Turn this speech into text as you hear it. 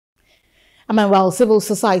While civil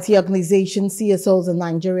society organizations, CSOs in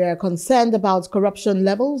Nigeria are concerned about corruption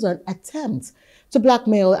levels and attempts to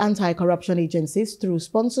blackmail anti-corruption agencies through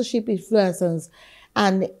sponsorship influencers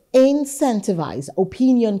and incentivize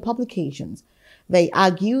opinion publications. They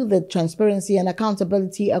argue that transparency and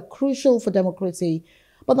accountability are crucial for democracy,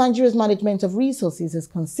 but Nigeria's management of resources has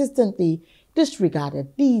consistently disregarded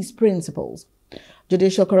these principles.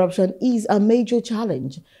 Judicial corruption is a major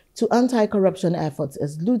challenge to anti-corruption efforts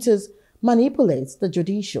as looters manipulate the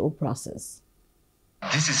judicial process.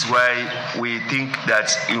 This is why we think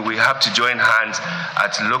that we have to join hands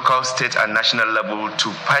at local, state, and national level to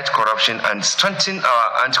fight corruption and strengthen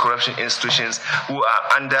our anti-corruption institutions who are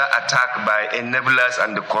under attack by enablers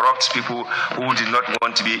and the corrupt people who do not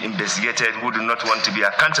want to be investigated, who do not want to be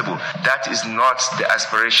accountable. That is not the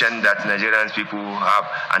aspiration that Nigerian people have,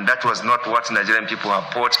 and that was not what Nigerian people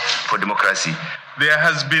have fought for democracy. There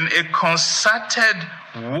has been a concerted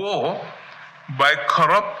war by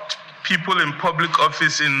corrupt people in public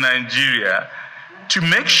office in Nigeria to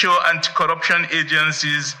make sure anti-corruption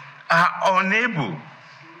agencies are unable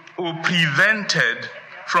or prevented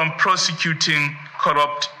from prosecuting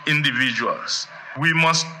corrupt individuals. We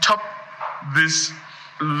must stop this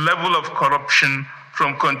level of corruption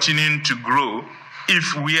from continuing to grow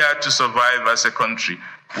if we are to survive as a country.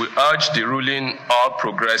 We urge the ruling All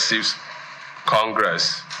Progressives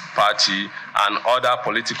Congress Party and other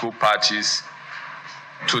political parties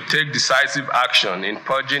to take decisive action in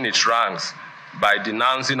purging its ranks by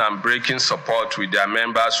denouncing and breaking support with their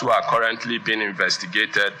members who are currently being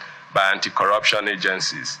investigated by anti-corruption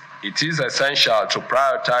agencies. It is essential to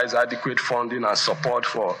prioritize adequate funding and support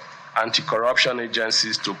for anti-corruption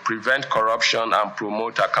agencies to prevent corruption and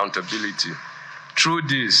promote accountability. Through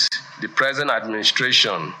this, the present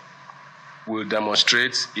administration will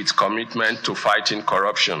demonstrate its commitment to fighting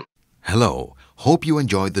corruption. Hello, hope you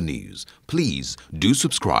enjoyed the news. Please do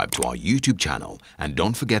subscribe to our YouTube channel and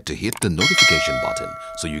don't forget to hit the notification button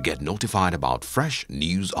so you get notified about fresh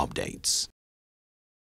news updates.